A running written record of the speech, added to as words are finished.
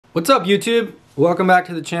What's up, YouTube? Welcome back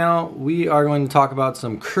to the channel. We are going to talk about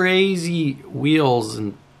some crazy wheels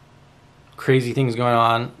and crazy things going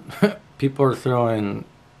on. People are throwing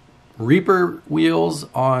Reaper wheels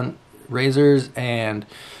on razors, and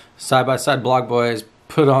side-by-side Blog Boys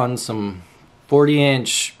put on some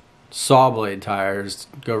 40-inch saw blade tires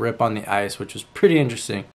to go rip on the ice, which was pretty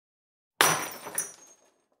interesting.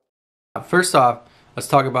 First off, let's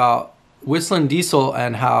talk about WhistlinDiesel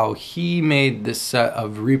and how he made this set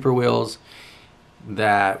of Reaper wheels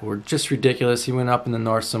that were just ridiculous. He went up in the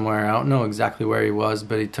north somewhere. I don't know exactly where he was,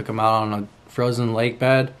 but he took them out on a frozen lake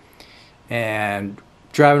bed and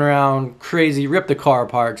driving around crazy, ripped the car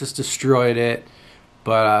apart, just destroyed it.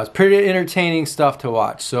 But it's pretty entertaining stuff to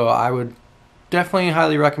watch. So I would definitely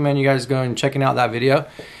highly recommend you guys going and checking out that video.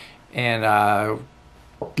 And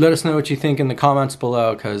let us know what you think in the comments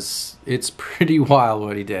below, because it's pretty wild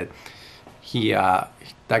what he did. That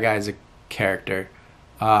guy's a character.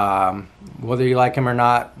 Whether you like him or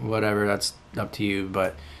not, whatever, that's up to you.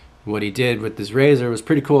 But what he did with this razor was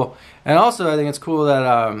pretty cool. And also, I think it's cool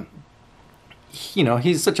that you know,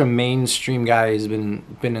 he's such a mainstream guy. He's been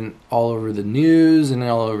in all over the news and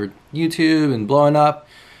all over YouTube and blowing up,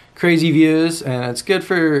 crazy views. And it's good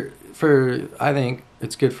for I think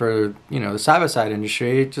it's good for, you know, the side-by-side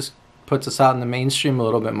industry. It just puts us out in the mainstream a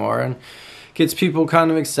little bit more and gets people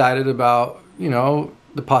kind of excited about, you know,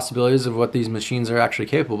 the possibilities of what these machines are actually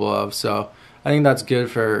capable of. So I think that's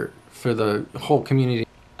good for the whole community.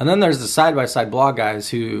 And then there's the side-by-side blog guys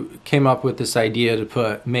who came up with this idea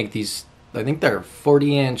to make these, I think they're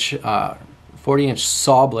 40-inch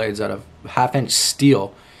saw blades out of half-inch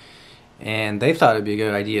steel. And they thought it'd be a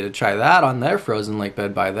good idea to try that on their frozen lake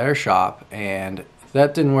bed by their shop. And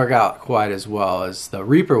that didn't work out quite as well as the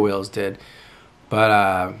Reaper wheels did.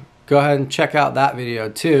 But go ahead and check out that video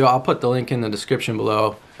too. I'll put the link in the description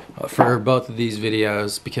below for both of these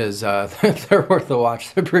videos, because they're worth a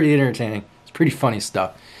watch. They're pretty entertaining. It's pretty funny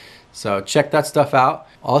stuff. So check that stuff out.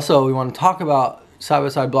 Also, we want to talk about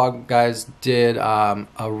side-by-side blog guys did a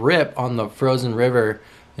rip on the frozen river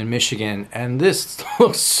in Michigan, and this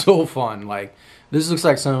looks so fun. Like, this looks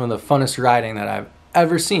like some of the funnest riding that I've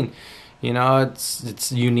ever seen. You know,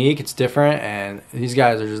 it's unique, it's different, and these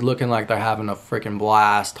guys are just looking like they're having a freaking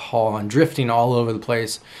blast, hauling, drifting all over the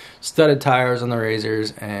place, studded tires on the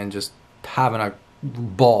razors, and just having a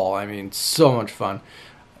ball. I mean, so much fun.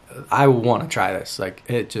 I want to try this. Like,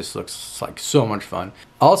 it just looks like so much fun.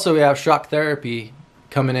 Also, we have Shock Therapy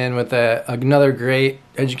coming in with another great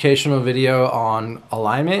educational video on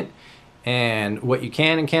alignment and what you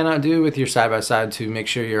can and cannot do with your side-by-side to make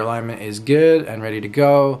sure your alignment is good and ready to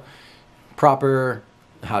go, proper,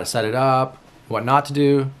 how to set it up, what not to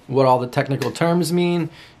do, what all the technical terms mean,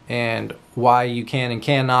 and why you can and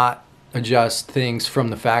cannot adjust things from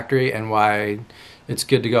the factory, and why it's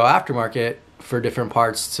good to go aftermarket for different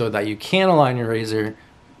parts so that you can align your razor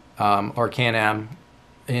or Can-Am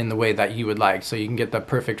in the way that you would like, so you can get the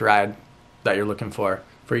perfect ride that you're looking for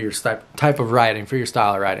your type of riding, for your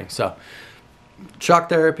style of riding. So Shock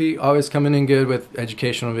Therapy always coming in good with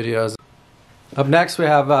educational videos. Up next, we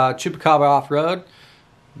have Chupacabra Offroad.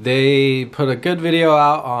 They put a good video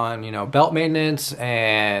out on, you know, belt maintenance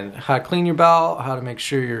and how to clean your belt, how to make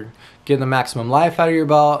sure you're getting the maximum life out of your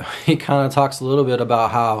belt. He kind of talks a little bit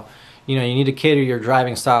about how, you know, you need to cater your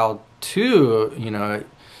driving style to, you know,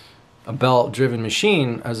 a belt-driven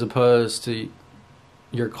machine, as opposed to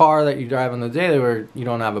your car that you drive on the daily, where you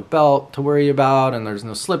don't have a belt to worry about and there's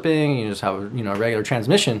no slipping. You just have a, you know, regular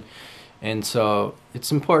transmission. And so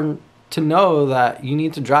it's important to know that you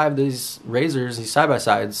need to drive these razors, these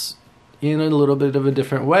side-by-sides, in a little bit of a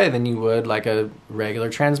different way than you would like a regular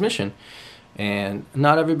transmission. And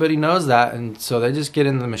not everybody knows that, and so they just get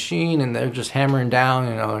in the machine and they're just hammering down,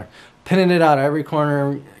 you know, they're pinning it out of every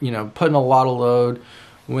corner, you know, putting a lot of load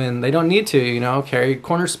when they don't need to. You know, carry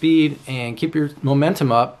corner speed and keep your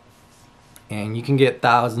momentum up, and you can get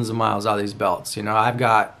thousands of miles out of these belts. You know, I've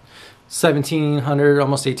got 1,700,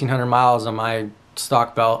 almost 1,800 miles on my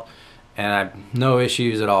stock belt, and I have no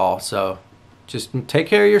issues at all. So just take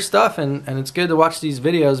care of your stuff, and it's good to watch these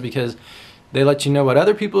videos because they let you know what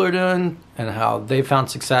other people are doing and how they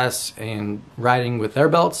found success in riding with their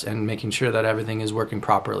belts and making sure that everything is working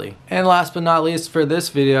properly. And last but not least, for this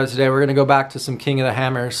video today, we're going to go back to some King of the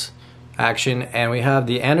Hammers action, and we have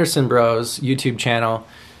the Anderson Bros YouTube channel.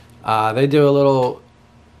 They do a little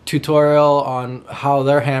tutorial on how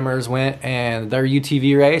their hammers went and their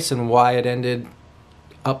UTV race and why it ended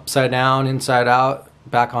upside down, inside out,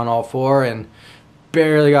 back on all four, and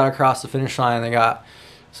barely got across the finish line. They got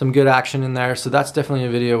some good action in there, so that's definitely a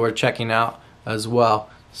video worth checking out as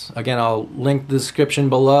well. Again, I'll link the description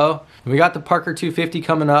below We got the Parker 250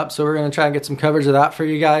 coming up, so we're going to try and get some coverage of that for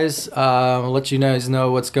you guys. We'll let you guys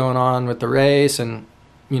know what's going on with the race and,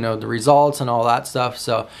 you know, the results and all that stuff.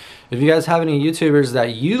 So if you guys have any YouTubers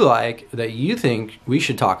that you like, that you think we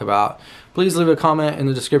should talk about, please leave a comment in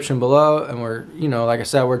the description below. And we're, you know, like I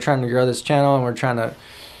said, we're trying to grow this channel, and we're trying to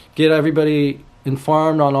get everybody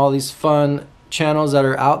informed on all these fun channels that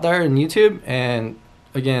are out there in YouTube. And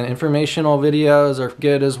again, informational videos are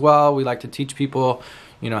good as well. We like to teach people,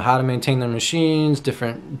 you know, how to maintain their machines,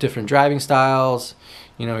 different driving styles.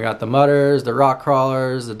 You know, we got the mudders, the rock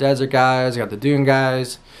crawlers, the desert guys, we got the dune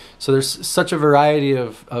guys. So there's such a variety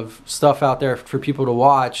of stuff out there for people to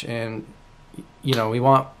watch, and you know, we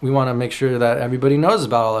want to make sure that everybody knows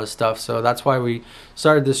about all this stuff. So that's why we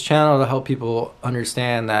started this channel, to help people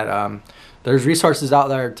understand that there's resources out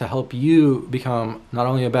there to help you become not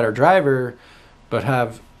only a better driver, but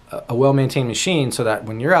have a well-maintained machine, so that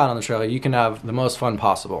when you're out on the trail, you can have the most fun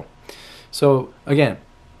possible. So again,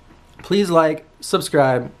 please like,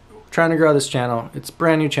 subscribe. We're trying to grow this channel. It's a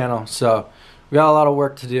brand new channel, so we got a lot of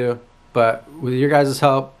work to do, but with your guys'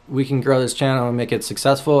 help, we can grow this channel and make it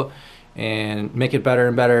successful and make it better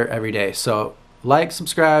and better every day. So like,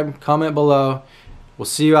 subscribe, comment below. We'll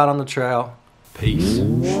see you out on the trail. Peace.